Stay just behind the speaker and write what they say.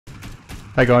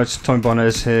Hey guys, Tommy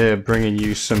Barnez here, bringing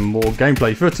you some more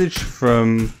gameplay footage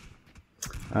from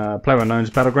PlayerUnknown's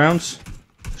Battlegrounds.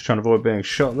 Just trying to avoid being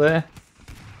shot there.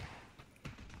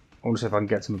 I want to see if I can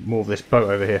get some more of this boat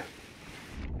over here.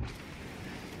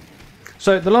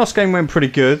 So the last game went pretty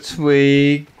good.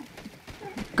 We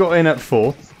got in at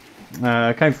fourth,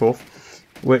 came fourth,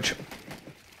 which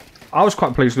I was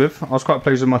quite pleased with. I was quite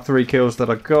pleased with my 3 kills that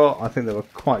I got. I think they were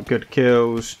quite good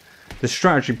kills. The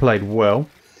strategy played well.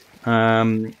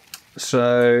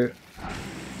 So,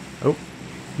 oh,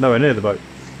 nowhere near the boat.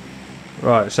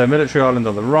 Right, so military island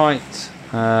on the right.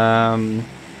 I'm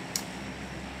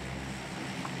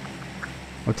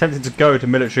tempted to go to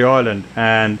military island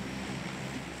and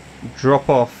drop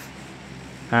off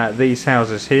at these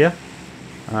houses here,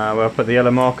 where I put the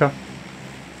yellow marker.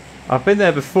 I've been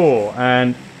there before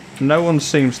and no one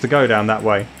seems to go down that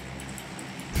way.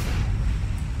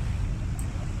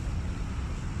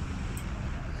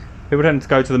 People tend to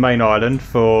go to the main island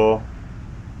for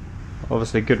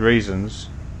obviously good reasons.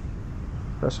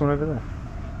 There's one over there.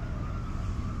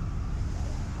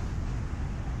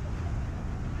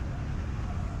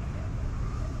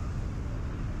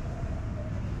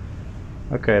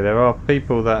 Okay, there are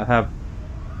people that have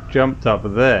jumped up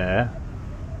there.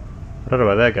 I don't know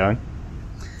where they're going.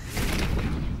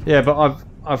 Yeah, but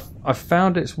I've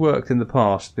found it's worked in the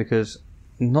past because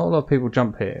not a lot of people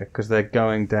jump here because they're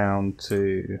going down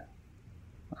to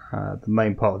the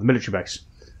main part of the military base.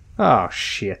 Oh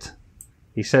shit.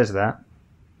 He says that.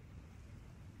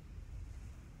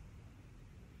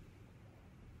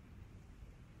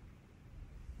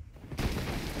 I'm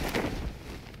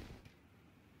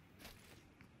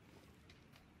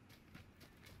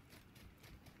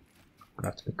gonna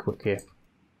have to be quick here.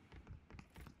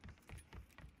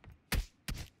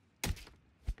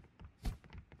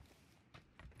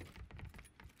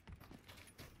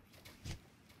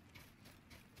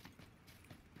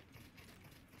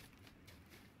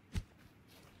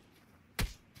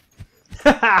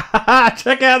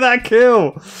 Check out that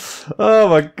kill! Oh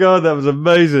my god, that was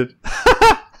amazing!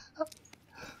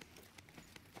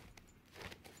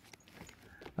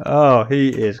 Oh, he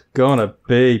is gonna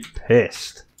be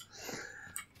pissed.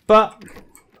 But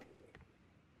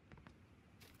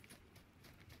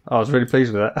I was really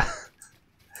pleased with that.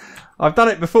 I've done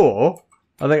it before.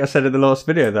 I think I said in the last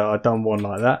video that I'd done one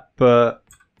like that, but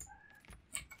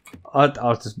I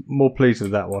was just more pleased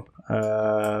with that one.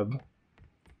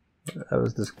 That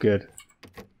was just good.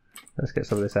 Let's get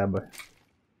some of this ammo.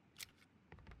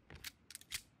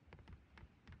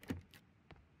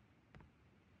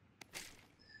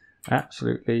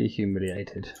 Absolutely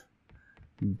humiliated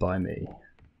by me.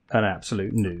 An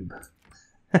absolute noob.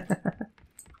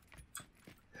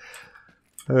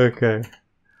 Okay.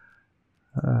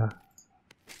 I'm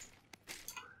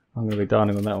going to be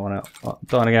dining on that one out.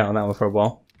 Dining out on that one for a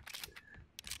while.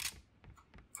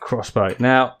 Crossbow.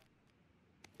 Now,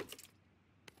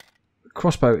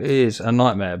 crossbow is a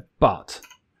nightmare, but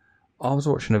I was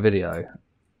watching a video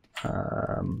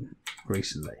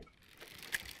recently,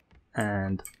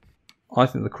 and I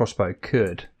think the crossbow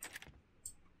could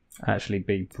actually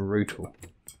be brutal,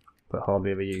 but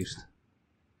hardly ever used.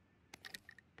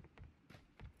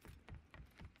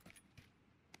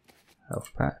 Health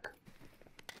pack.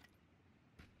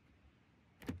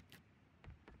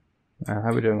 Now, how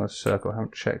are we doing on the circle? I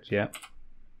haven't checked yet.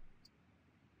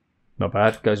 Not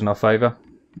bad, goes in our favour.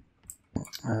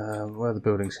 Where are the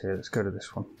buildings here? Let's go to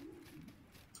this one.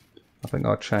 I think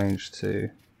I'll change to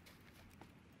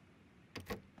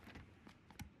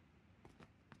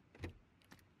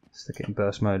stick it in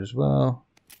burst mode as well.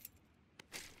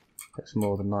 Get some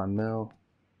more than 9mm.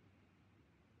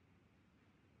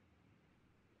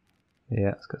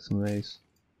 Yeah, let's get some of these.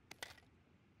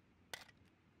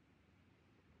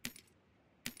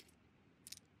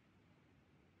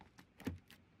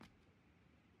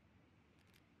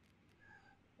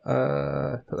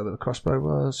 Put that where the crossbow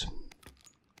was.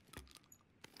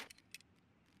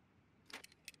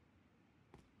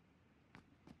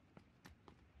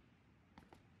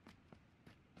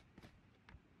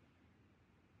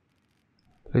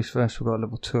 Police vest, we've got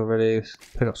level 2 already. Let's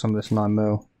pick up some of this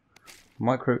 9mm.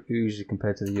 Micro Uzi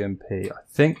compared to the UMP. I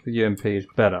think the UMP is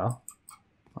better.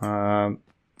 But I'm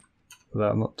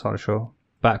not entirely sure.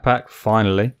 Backpack,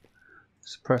 finally.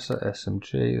 Suppressor,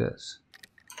 SMG, let's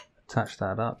attach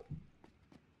that up.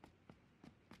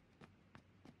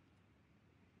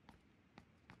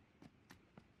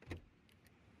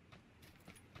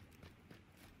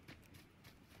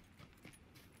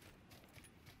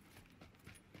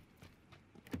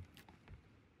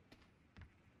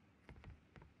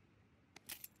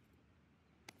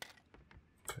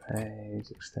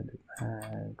 Aids, extended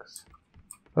mags.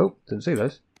 Oh, didn't see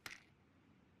those.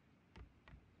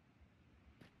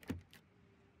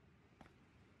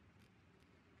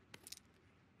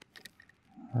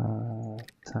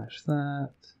 Attach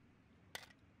that.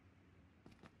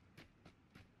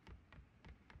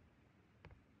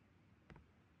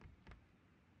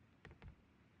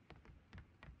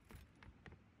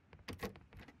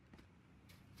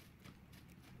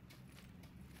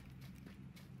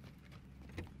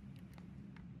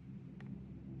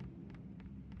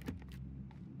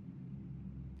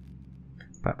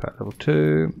 Backpack level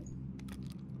 2.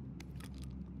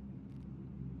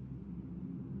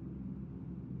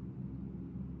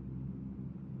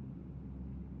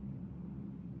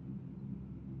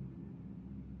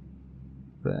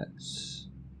 That's...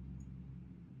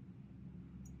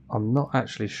 I'm not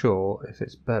actually sure if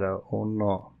it's better or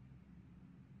not.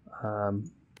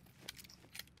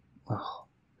 Oh,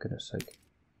 goodness sake.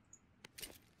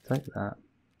 Take that.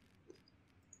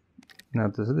 Now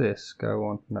does this go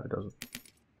on? No, it doesn't.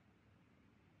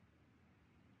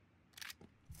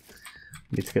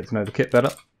 Need to get to know the kit better.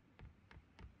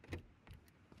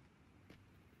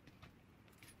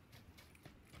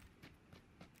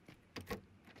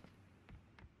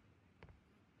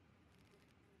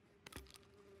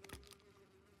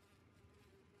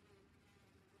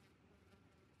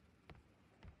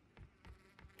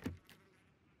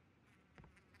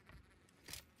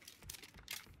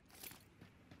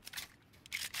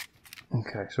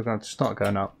 Okay, so we're going to start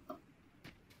going up.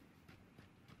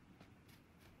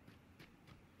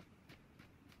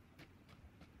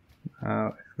 Now,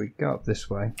 if we go up this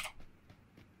way,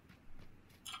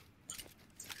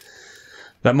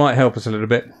 that might help us a little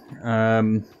bit.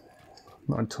 Not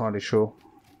entirely sure.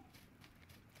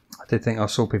 I did think I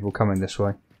saw people coming this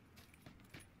way.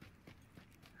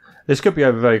 This could be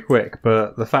over very quick,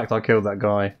 but the fact I killed that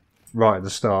guy right at the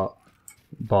start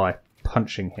by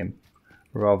punching him,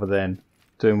 rather than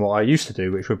doing what I used to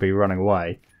do, which would be running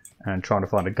away and trying to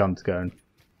find a gun to go and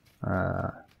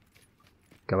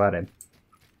go at him.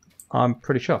 I'm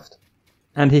pretty chuffed.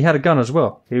 And he had a gun as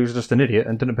well. He was just an idiot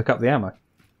and didn't pick up the ammo.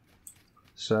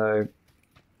 So,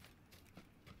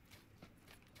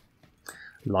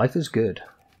 life is good.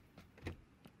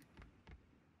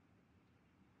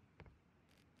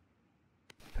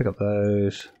 Pick up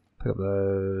those. Pick up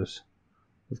those.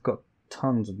 We've got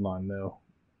tons of 9mm.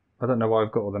 I don't know why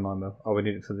I've got all the 9mm. Oh, we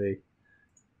need it for the...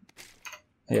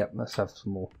 Yeah, let's have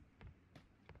some more.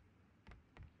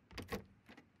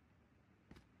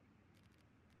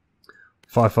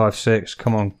 .556,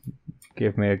 come on,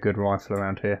 give me a good rifle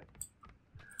around here.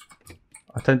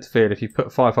 I tend to feel if you put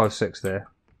 .556 there,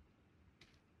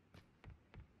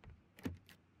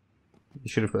 you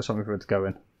should have put something for it to go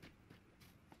in.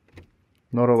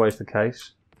 Not always the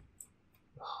case.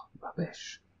 Oh,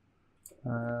 rubbish.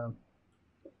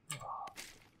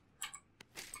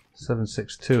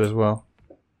 7.62 as well.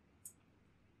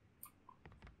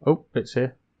 Oh, it's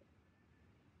here.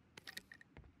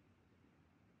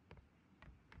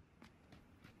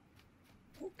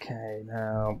 Okay,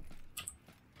 now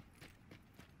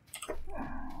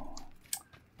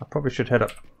I probably should head up.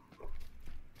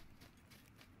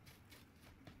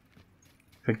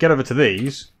 If we get over to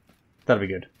these, that'll be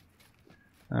good.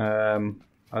 I don't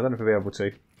know if we'll be able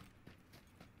to.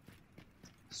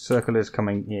 Circle is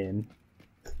coming in.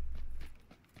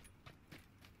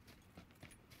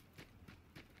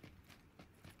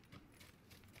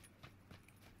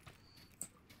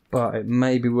 But it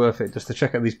may be worth it just to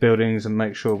check out these buildings and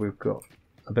make sure we've got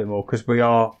a bit more, because we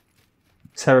are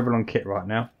terrible on kit right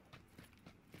now.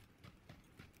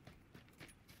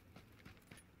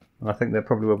 And I think there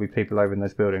probably will be people over in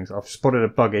those buildings. I've spotted a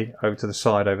buggy over to the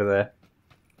side over there.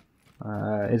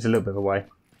 It's a little bit of a way.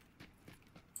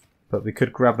 But we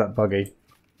could grab that buggy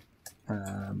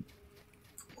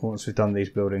once we've done these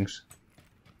buildings.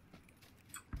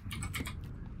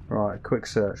 Right, quick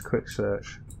search, quick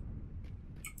search.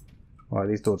 Right,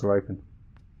 these doors are open.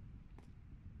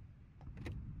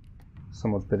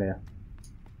 Someone's been here.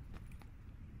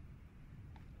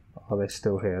 Are they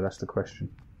still here? That's the question.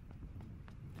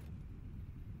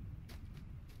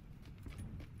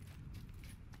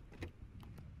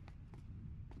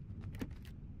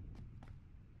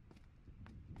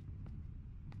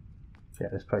 Yeah,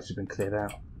 this place has been cleared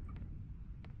out.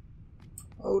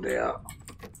 Oh dear.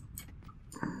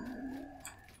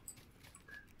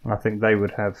 I think they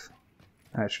would have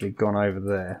actually gone over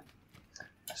there.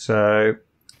 So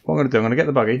what I'm going to do, I'm going to get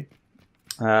the buggy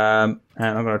and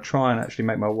I'm going to try and actually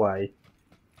make my way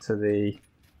to the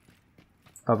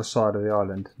other side of the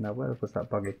island. Now where was that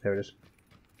buggy? There it is.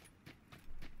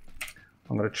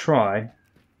 I'm going to try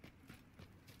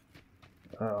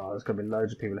Oh, there's going to be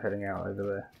loads of people heading out over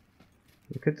there.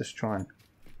 We could just try and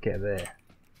get there.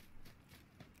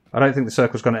 I don't think the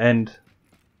circle's going to end.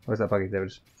 Where's that buggy? There it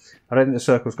is. I don't think the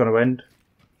circle's going to end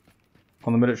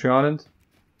on the military island.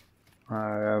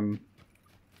 I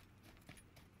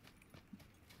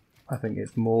think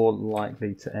it's more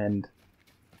likely to end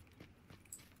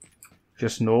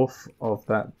just north of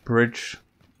that bridge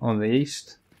on the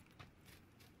east.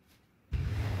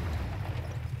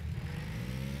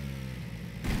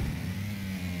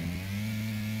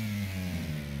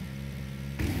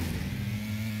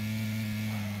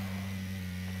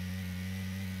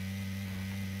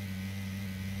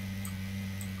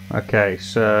 Okay,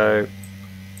 so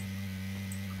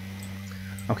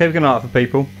I'm keeping an eye out for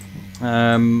people.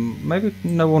 Maybe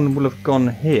no one will have gone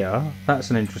here. That's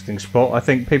an interesting spot. I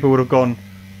think people would have gone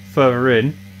further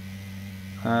in.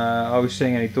 Are we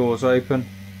seeing any doors open?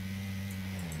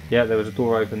 Yeah, there was a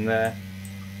door open there.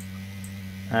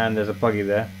 And there's a buggy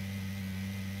there.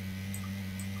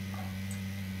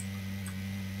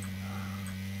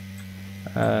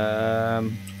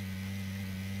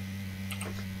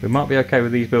 We might be okay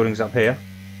with these buildings up here.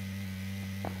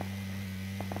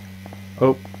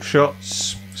 Oh,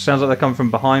 shots. Sounds like they're coming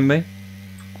from behind me.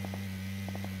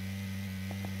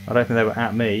 I don't think they were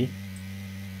at me.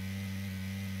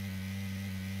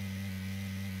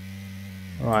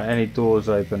 Right, any doors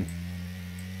open?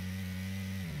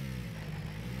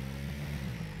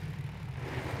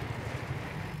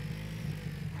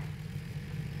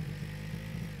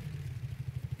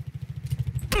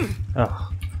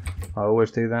 Oh, I always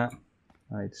do that.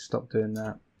 I need to stop doing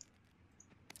that.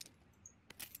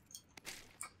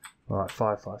 Right,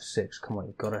 556. Come on,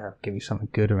 you've got to give you something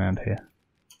good around here.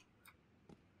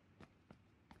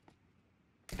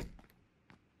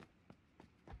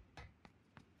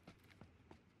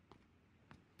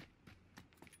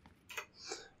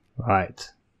 Right.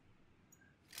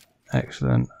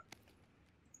 Excellent.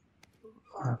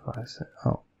 556.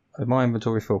 Oh, is my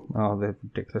inventory full? Oh, they're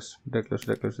ridiculous. Ridiculous.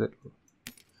 Okay.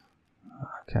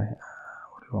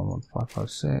 What do I want?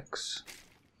 556.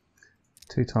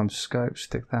 2 times scope,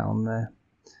 stick that on there.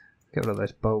 Get rid of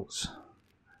those bolts.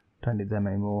 Don't need them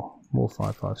anymore. More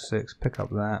 556, pick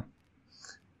up that.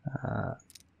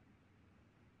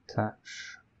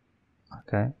 Attach.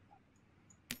 Okay.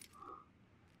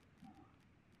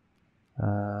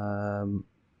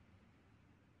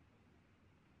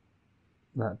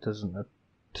 That doesn't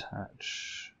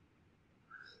attach.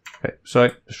 Okay, so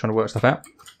just trying to work stuff out.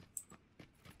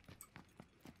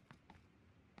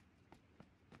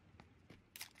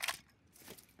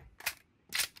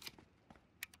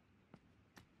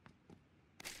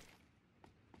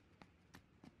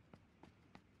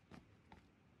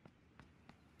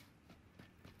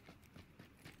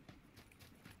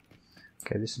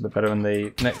 Okay, this is a bit better in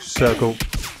the next circle.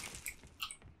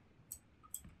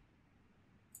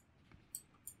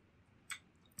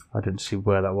 I didn't see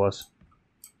where that was.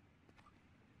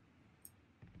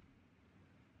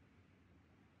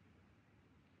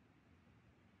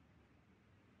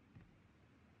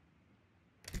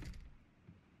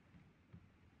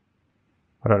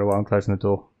 I don't know why I'm closing the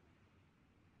door.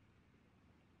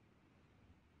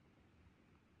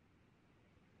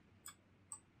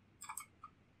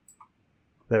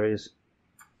 There he is.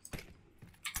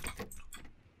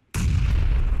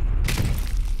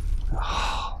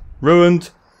 Ruined.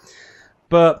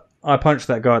 But I punched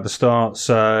that guy at the start,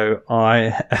 so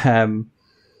I am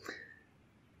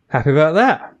happy about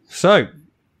that. So,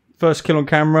 first kill on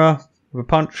camera with a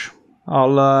punch. I'll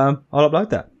upload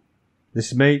that.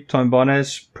 This is me,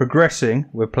 Barnez, progressing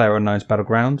with PlayerUnknown's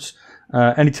Battlegrounds.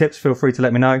 Any tips, feel free to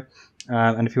let me know.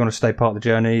 And if you want to stay part of the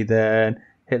journey, then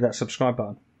hit that subscribe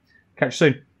button. Catch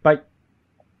you soon. Bye.